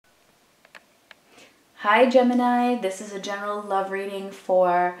Hi Gemini, this is a general love reading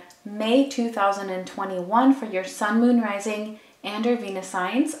for May 2021 for your Sun, Moon, Rising, and your Venus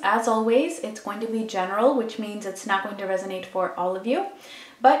signs. As always, it's going to be general, which means it's not going to resonate for all of you,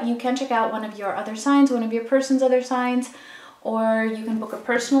 but you can check out one of your other signs, one of your person's other signs, or you can book a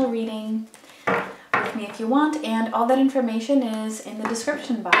personal reading with me if you want, and all that information is in the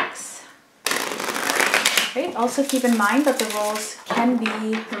description box. Right? Also keep in mind that the roles can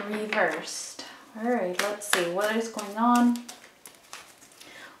be reversed. All right, let's see what is going on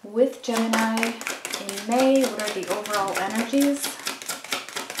with Gemini in May. What are the overall energies?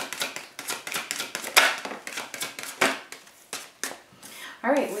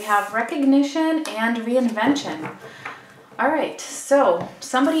 All right, we have recognition and reinvention. All right, so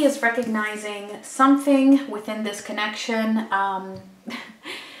somebody is recognizing something within this connection.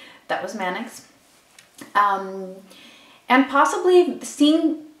 That was Manix. And possibly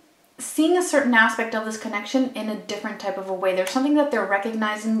seeing a certain aspect of this connection in a different type of a way. There's something that they're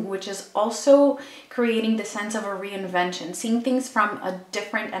recognizing which is also creating the sense of a reinvention, seeing things from a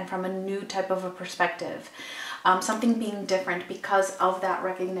different and from a new type of a perspective. Something being different because of that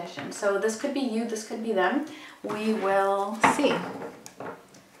recognition. So this could be you, this could be them. We will see.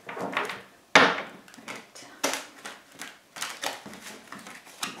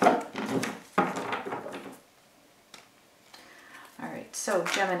 So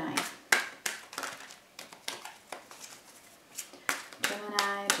Gemini,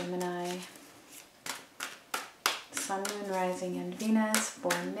 Sun, Moon, Rising, and Venus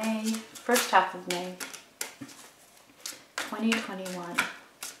for May, first half of May, 2021.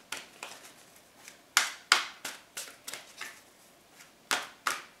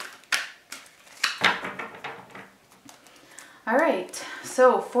 All right,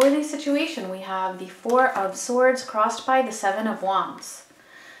 so for the situation, we have the Four of Swords crossed by the Seven of Wands.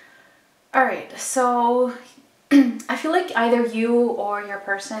 All right, so I feel like either you or your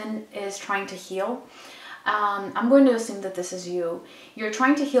person is trying to heal. I'm going to assume that this is you. You're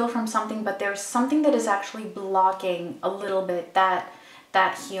trying to heal from something, but there's something that is actually blocking a little bit that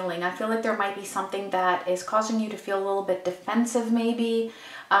healing. I feel like there might be something that is causing you to feel a little bit defensive maybe.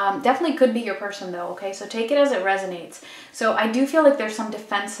 Definitely could be your person though, okay? So take it as it resonates. So I do feel like there's some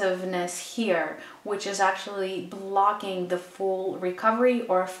defensiveness here, which is actually blocking the full recovery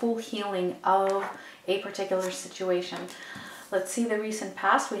or full healing of a particular situation. Let's see the recent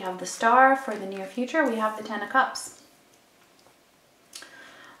past. We have the Star. For the near future, we have the Ten of Cups.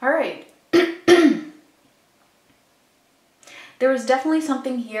 All right. There was definitely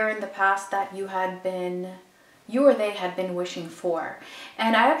something here in the past that you or they had been wishing for.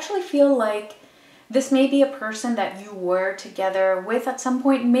 And I actually feel like this may be a person that you were together with at some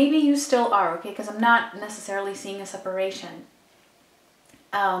point. Maybe you still are, okay? Because I'm not necessarily seeing a separation.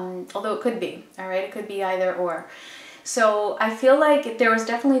 Although it could be, all right? It could be either or. So I feel like there was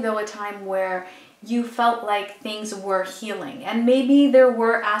definitely though a time where you felt like things were healing, and maybe there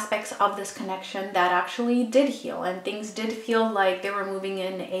were aspects of this connection that actually did heal, and things did feel like they were moving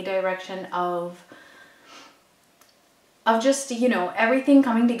in a direction of just, you know, everything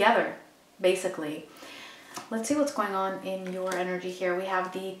coming together, basically. Let's see what's going on in your energy here. We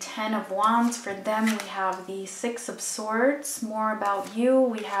have the Ten of Wands. For them, we have the Six of Swords. More about you.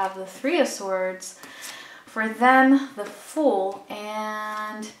 We have the Three of Swords. For them, the Fool.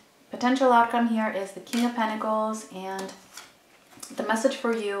 And potential outcome here is the King of Pentacles. And the message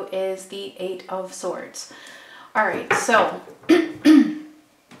for you is the Eight of Swords. All right, so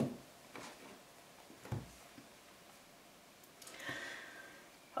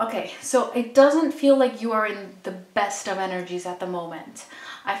okay, so it doesn't feel like you are in the best of energies at the moment.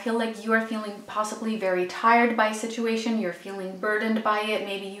 I feel like you are feeling possibly very tired by a situation. You're feeling burdened by it.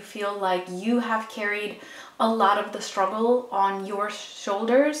 Maybe you feel like you have carried a lot of the struggle on your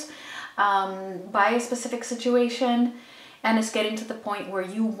shoulders by a specific situation, and it's getting to the point where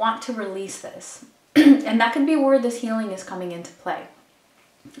you want to release this. And that could be where this healing is coming into play.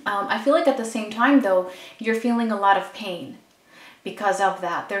 I feel like at the same time though, you're feeling a lot of pain. Because of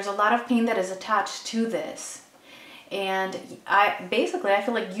that, there's a lot of pain that is attached to this. And I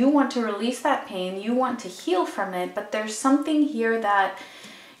feel like you want to release that pain, you want to heal from it, but there's something here that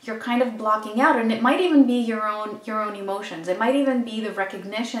you're kind of blocking out, and it might even be your own emotions. It might even be the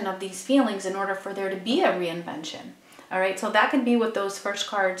recognition of these feelings in order for there to be a reinvention. All right, so that could be what those first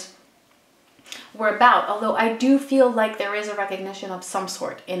cards were about, although I do feel like there is a recognition of some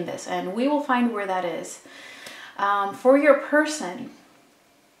sort in this, and we will find where that is. For your person,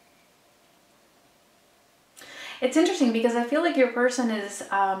 it's interesting because I feel like your person is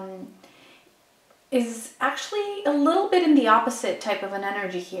is actually a little bit in the opposite type of an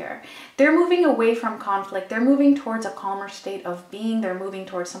energy here. They're moving away from conflict. They're moving towards a calmer state of being. They're moving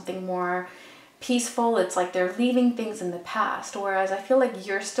towards something more peaceful. It's like they're leaving things in the past. Whereas I feel like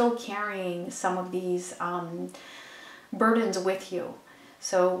you're still carrying some of these burdens with you.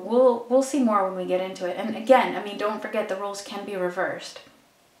 So we'll see more when we get into it. And again, I mean, don't forget the roles can be reversed.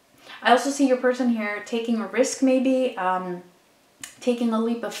 I also see your person here taking a risk, maybe taking a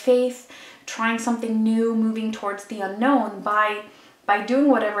leap of faith, trying something new, moving towards the unknown by doing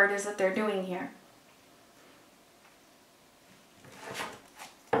whatever it is that they're doing here.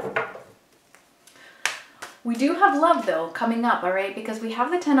 We do have love though coming up, all right, because we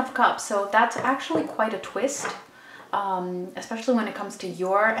have the Ten of Cups, so that's actually quite a twist, especially when it comes to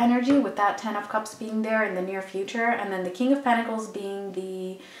your energy, with that Ten of Cups being there in the near future, and then the King of Pentacles being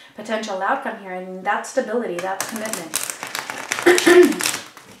the potential outcome here, and that's stability, that's commitment.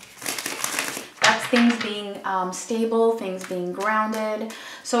 That's things being stable, things being grounded.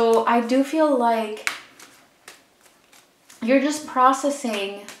 So I do feel like you're just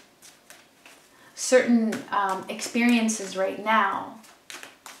processing certain experiences right now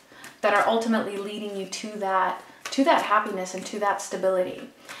that are ultimately leading you to that happiness and to that stability.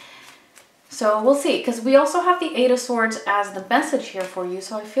 So we'll see, because we also have the Eight of Swords as the message here for you.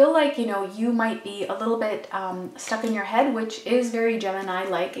 So I feel like, you know, you might be a little bit stuck in your head, which is very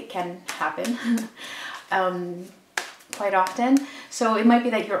Gemini-like. It can happen quite often. So it might be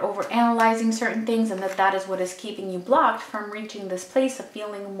that you're overanalyzing certain things, and that is what is keeping you blocked from reaching this place of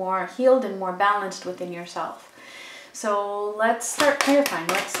feeling more healed and more balanced within yourself. So let's start clarifying.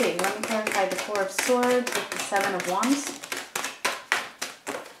 Let's see. Let me clarify the Four of Swords with the Seven of Wands.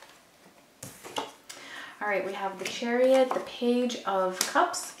 All right, we have the Chariot, the Page of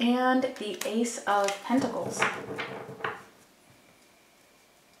Cups, and the Ace of Pentacles.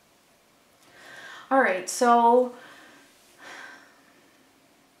 All right, so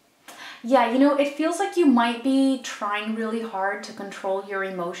yeah, you know, it feels like you might be trying really hard to control your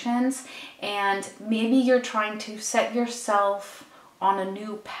emotions, and maybe you're trying to set yourself on a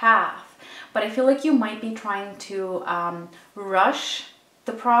new path, but I feel like you might be trying to rush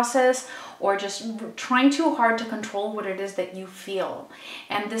the process, or just trying too hard to control what it is that you feel.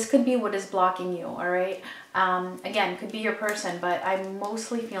 And this could be what is blocking you, all right? Again, could be your person, but I'm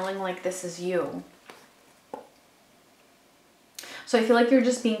mostly feeling like this is you. So I feel like you're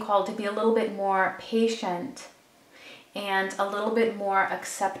just being called to be a little bit more patient and a little bit more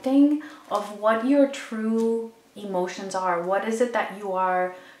accepting of what your true emotions are. What is it that you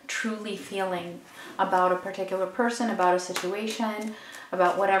are truly feeling about a particular person, about a situation,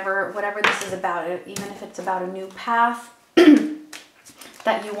 about whatever this is about, even if it's about a new path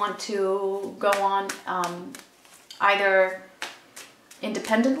that you want to go on, either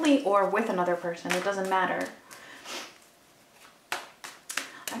independently or with another person. It doesn't matter.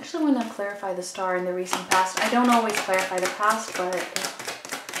 I actually want to clarify the Star in the recent past. I don't always clarify the past, but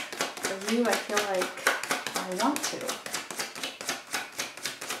for you, I feel like I want to.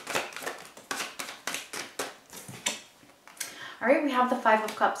 All right, we have the Five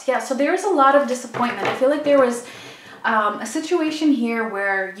of Cups. Yeah, so there's a lot of disappointment. I feel like there was a situation here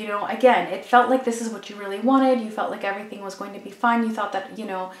where, you know, again, it felt like this is what you really wanted. You felt like everything was going to be fine. You thought that, you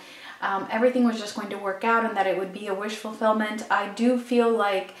know, everything was just going to work out and that it would be a wish fulfillment. I do feel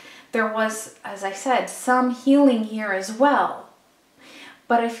like there was, as I said, some healing here as well.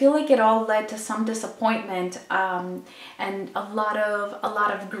 But I feel like it all led to some disappointment and a lot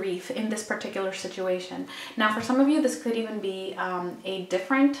of grief in this particular situation. Now, for some of you, this could even be a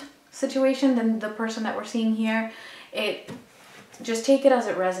different situation than the person that we're seeing here. Just take it as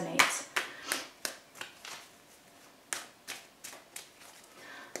it resonates.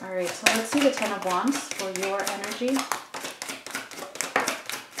 All right, so let's see the Ten of Wands for your energy.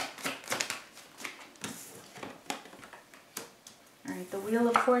 All right, the Wheel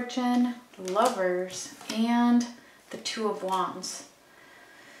of Fortune, the Lovers, and the Two of Wands.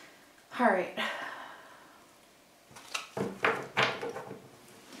 All right.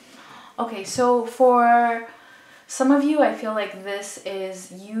 Okay, so for some of you, I feel like this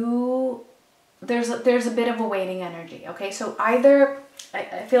is you. There's a bit of a waiting energy. Okay, so either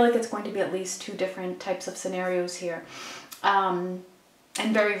I feel like it's going to be at least two different types of scenarios here, and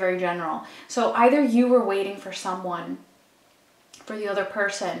very, very general. So either you were waiting for someone, for the other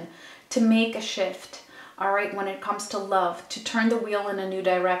person, to make a shift, all right, when it comes to love, to turn the wheel in a new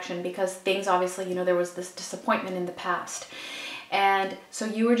direction, because things, obviously, you know, there was this disappointment in the past. And so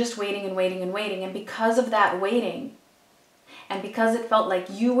you were just waiting and waiting and waiting. And because of that waiting, and because it felt like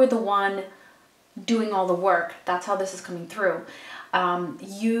you were the one doing all the work, that's how this is coming through.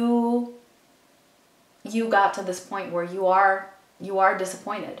 You you got to this point where you are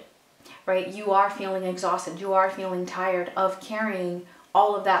disappointed, right? You are feeling exhausted. You are feeling tired of carrying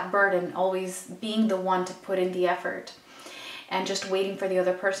all of that burden, always being the one to put in the effort, and just waiting for the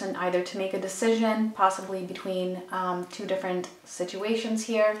other person either to make a decision, possibly between two different situations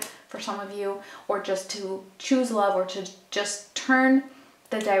here for some of you, or just to choose love, or to just turn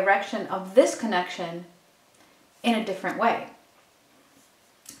the direction of this connection in a different way.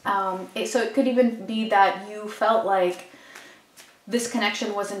 So it could even be that you felt like this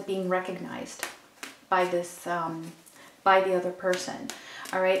connection wasn't being recognized by this, by the other person.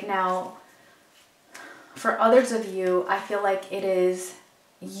 All right, now, for others of you, I feel like it is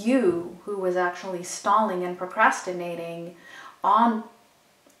you who was actually stalling and procrastinating on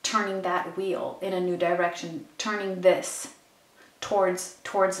turning that wheel in a new direction, turning this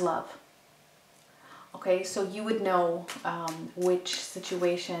towards love. Okay, so you would know which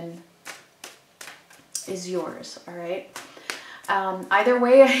situation is yours, all right? Either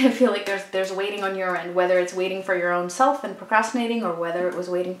way, I feel like there's waiting on your end, whether it's waiting for your own self and procrastinating, or whether it was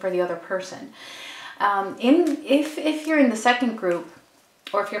waiting for the other person. If you're in the second group,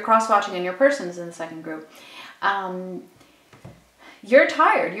 or if you're cross-watching and your person's in the second group, you're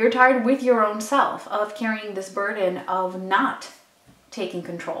tired. You're tired with your own self of carrying this burden of not taking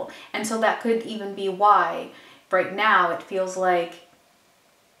control. And so that could even be why right now it feels like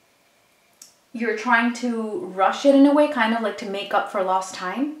you're trying to rush it in a way, kind of like to make up for lost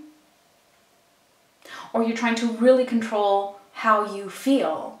time. Or you're trying to really control how you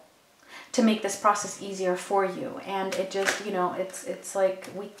feel to make this process easier for you. And it just, you know, it's like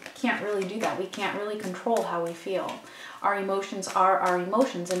we can't really do that. We can't really control how we feel. Our emotions are our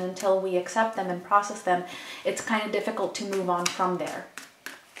emotions, and until we accept them and process them, it's kind of difficult to move on from there.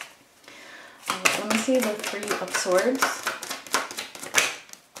 Let me see the Three of Swords.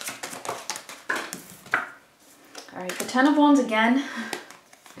 All right, the Ten of Wands again.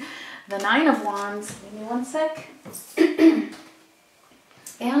 The Nine of Wands. Give me one sec.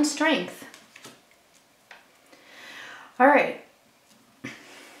 And Strength. All right.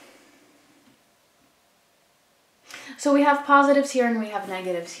 So we have positives here and we have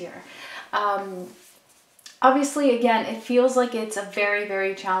negatives here. Obviously, again, it feels like it's a very,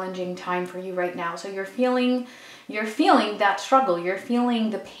 very challenging time for you right now. So you're feeling that struggle. You're feeling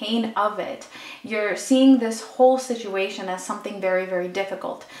the pain of it. You're seeing this whole situation as something very, very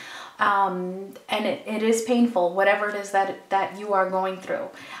difficult. And it is painful, whatever it is that you are going through.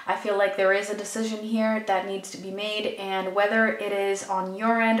 I feel like there is a decision here that needs to be made, and whether it is on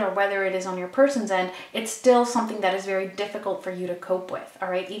your end or whether it is on your person's end, it's still something that is very difficult for you to cope with,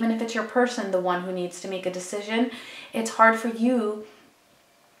 all right? Even if it's your person, the one who needs to make a decision, it's hard for you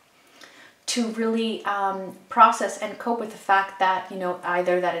to really process and cope with the fact that, you know,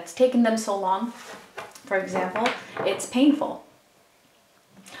 either that it's taken them so long, for example, it's painful.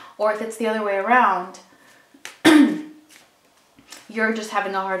 Or if it's the other way around, you're just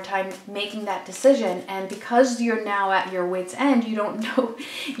having a hard time making that decision. And because you're now at your wit's end, you don't know,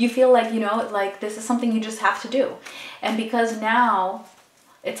 you feel like, you know, like this is something you just have to do. And because now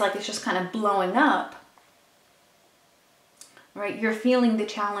it's like it's just kind of blowing up, right? You're feeling the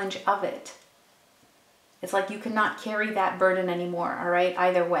challenge of it. It's like you cannot carry that burden anymore, all right?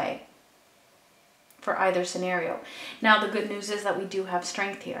 Either way. For either scenario. Now, the good news is that we do have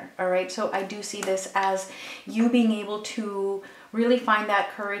strength here, all right? So I do see this as you being able to really find that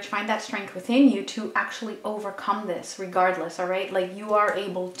courage, find that strength within you to actually overcome this regardless, all right? Like you are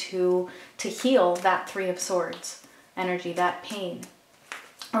able to heal that Three of Swords energy, that pain,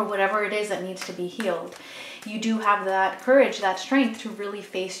 or whatever it is that needs to be healed. You do have that courage, that strength to really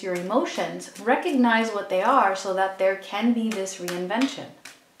face your emotions, recognize what they are so that there can be this reinvention.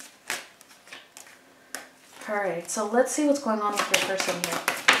 All right, so let's see what's going on with your person here.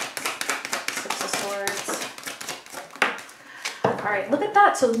 Six of Swords. All right, look at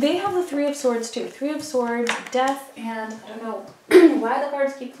that. So they have the Three of Swords too. Three of Swords, Death, and I don't know why the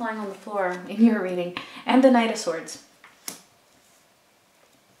cards keep flying on the floor in your reading, and the Knight of Swords.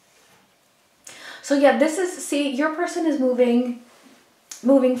 So yeah, this is, see, your person is moving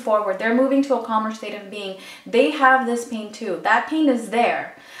forward. They're moving to a calmer state of being. They have this pain too. That pain is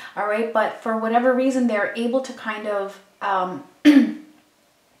there. All right, but for whatever reason, they're able to kind of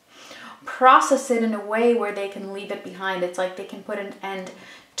process it in a way where they can leave it behind. It's like they can put an end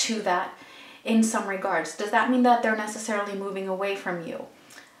to that in some regards. Does that mean that they're necessarily moving away from you?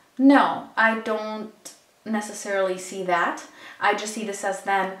 No, I don't necessarily see that. I just see this as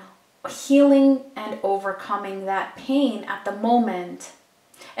them healing and overcoming that pain at the moment.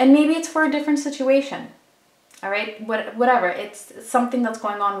 And maybe it's for a different situation. All right, whatever, it's something that's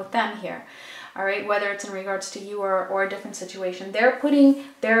going on with them here. all right, whether it's in regards to you or a different situation. They're putting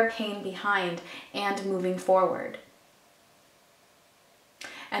their pain behind and moving forward.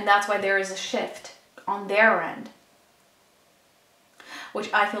 And that's why there is a shift on their end,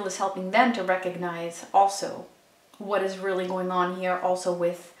 which I feel is helping them to recognize also what is really going on here, also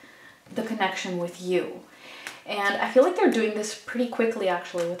with the connection with you. And I feel like they're doing this pretty quickly,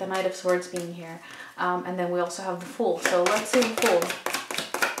 actually, with the Knight of Swords being here. And then we also have the Fool. So let's see the Fool.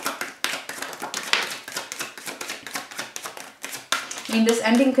 I mean, this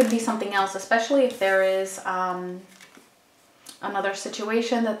ending could be something else, especially if there is another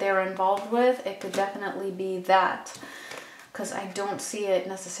situation that they're involved with. It could definitely be that, because I don't see it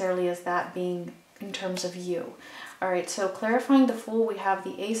necessarily as that being in terms of you. All right, so clarifying the Fool, we have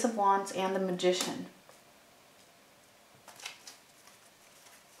the Ace of Wands and the Magician.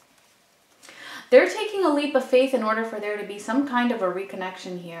 They're taking a leap of faith in order for there to be some kind of a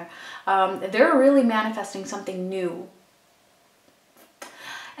reconnection here. They're really manifesting something new.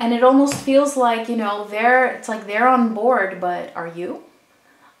 And it almost feels like, you know, it's like they're on board, but are you?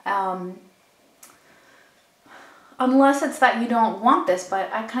 Unless it's that you don't want this,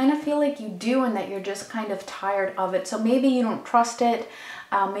 but I kind of feel like you do, and that you're just kind of tired of it. So maybe you don't trust it.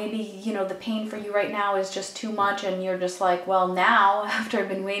 Maybe, you know, the pain for you right now is just too much, and you're just like, well, now, after I've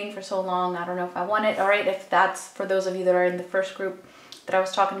been waiting for so long, I don't know if I want it. All right, if that's for those of you that are in the first group that I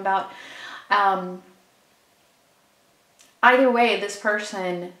was talking about. Either way, this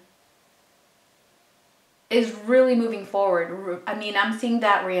person is really moving forward. I mean, I'm seeing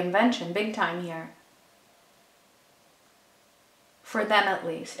that reinvention big time here. For them, at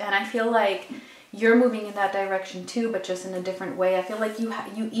least. And I feel like you're moving in that direction too, but just in a different way. I feel like you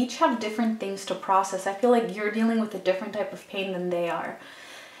each have different things to process. I feel like you're dealing with a different type of pain than they are.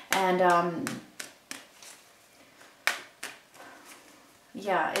 And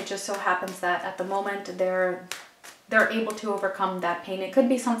yeah, it just so happens that at the moment they're able to overcome that pain. It could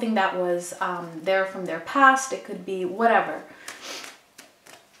be something that was there from their past. It could be whatever.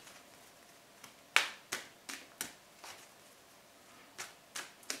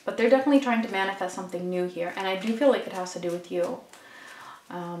 But they're definitely trying to manifest something new here. And I do feel like it has to do with you.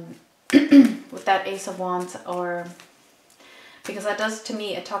 With that Ace of Wands, or because that does, to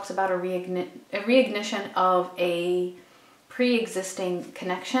me, it talks about a reignition of a pre-existing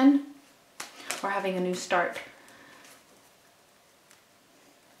connection, or having a new start.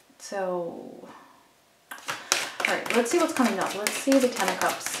 So, all right, let's see what's coming up. Let's see the Ten of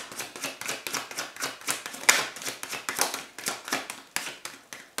Cups.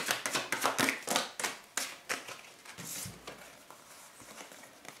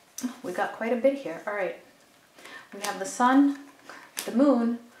 We got quite a bit here. All right. We have the Sun, the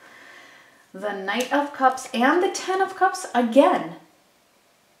Moon, the Knight of Cups, and the Ten of Cups again.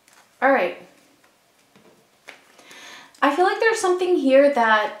 All right. I feel like there's something here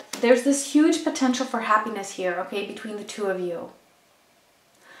that there's this huge potential for happiness here, okay, between the two of you.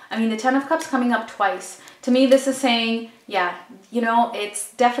 I mean, the Ten of Cups coming up twice. To me, this is saying, yeah, you know,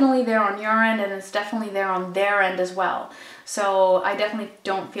 it's definitely there on your end, and it's definitely there on their end as well. So I definitely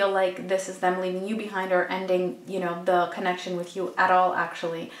don't feel like this is them leaving you behind or ending, you know, the connection with you at all,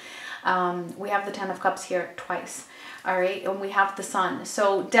 actually. We have the Ten of Cups here twice, all right? And we have the Sun.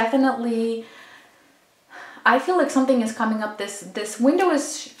 So definitely, I feel like something is coming up. This window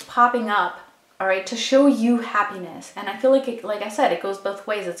is popping up, all right, to show you happiness. And I feel like, like I said, it goes both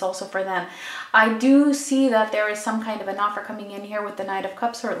ways. It's also for them. I do see that there is some kind of an offer coming in here with the Knight of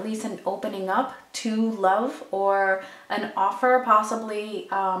Cups, or at least an opening up to love, or an offer possibly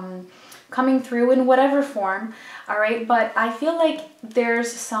coming through in whatever form, all right? But I feel like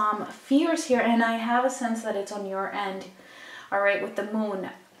there's some fears here, and I have a sense that it's on your end, all right, with the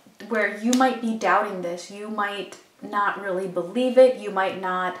Moon, where you might be doubting this. You might not really believe it. You might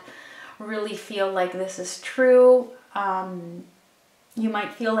not really feel like this is true. You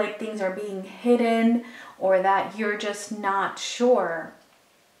might feel like things are being hidden, or that you're just not sure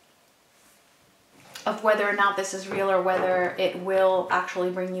of whether or not this is real, or whether it will actually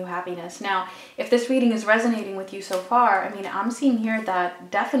bring you happiness. Now, if this reading is resonating with you so far, I mean, I'm seeing here that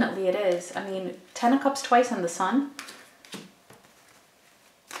definitely it is. I mean, Ten of Cups twice and the Sun.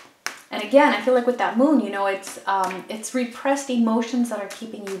 And again, I feel like with that Moon, you know, it's repressed emotions that are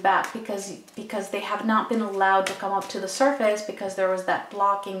keeping you back, because they have not been allowed to come up to the surface, because there was that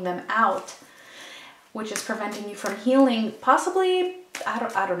blocking them out, which is preventing you from healing. Possibly,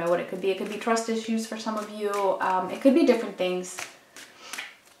 I don't know what it could be. It could be trust issues for some of you. It could be different things.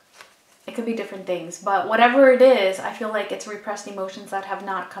 It could be different things. But whatever it is, I feel like it's repressed emotions that have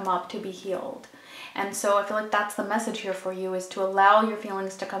not come up to be healed. And so I feel like that's the message here for you, is to allow your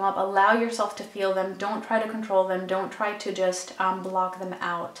feelings to come up, allow yourself to feel them. Don't try to control them. Don't try to just block them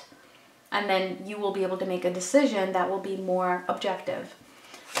out. And then you will be able to make a decision that will be more objective.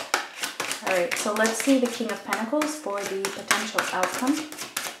 All right, so let's see the King of Pentacles for the potential outcome.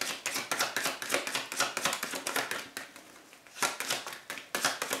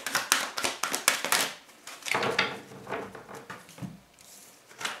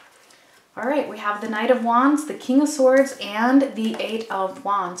 All right, we have the Knight of Wands, the King of Swords, and the Eight of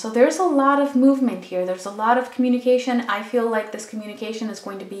Wands. So there's a lot of movement here. There's a lot of communication. I feel like this communication is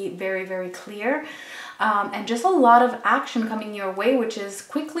going to be very, very clear. And just a lot of action coming your way, which is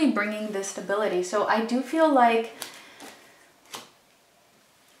quickly bringing this stability. So I do feel like,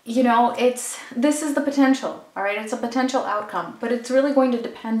 you know, this is the potential, all right? It's a potential outcome, but it's really going to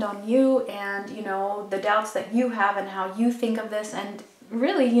depend on you and, you know, the doubts that you have and how you think of this, and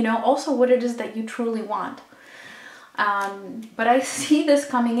really, you know, also what it is that you truly want. But I see this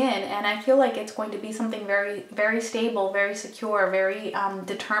coming in, and I feel like it's going to be something very, very stable, very secure, very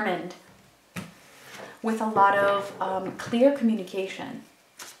determined, with a lot of clear communication.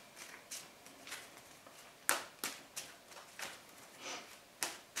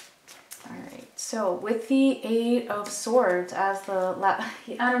 All right, so with the Eight of Swords as the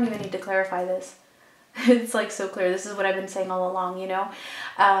I don't even need to clarify this. It's like so clear. This is what I've been saying all along, you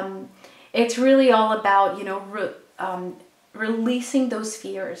know. It's really all about, you know, releasing those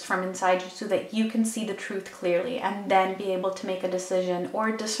fears from inside you so that you can see the truth clearly and then be able to make a decision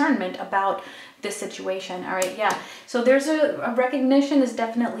or discernment about this situation. All right, yeah. So there's a recognition is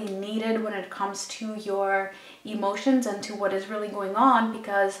definitely needed when it comes to your emotions and to what is really going on,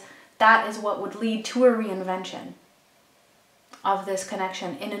 because that is what would lead to a reinvention of this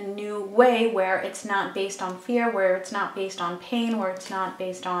connection in a new way, where it's not based on fear, where it's not based on pain, where it's not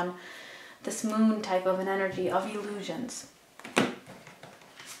based on this moon type of an energy of illusions.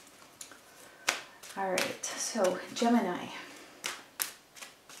 All right, so Gemini,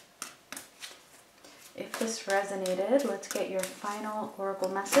 if this resonated, let's get your final oracle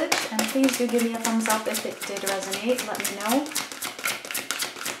message, and please do give me a thumbs up if it did resonate. Let me know.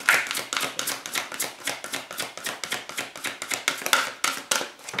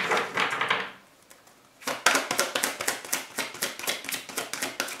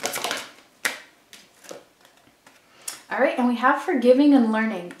 All right, and we have forgiving and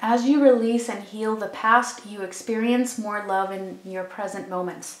learning. As you release and heal the past, you experience more love in your present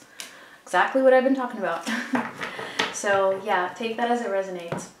moments. Exactly what I've been talking about. So yeah, take that as it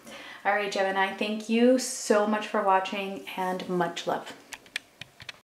resonates. All right, Gemini, thank you so much for watching, and much love.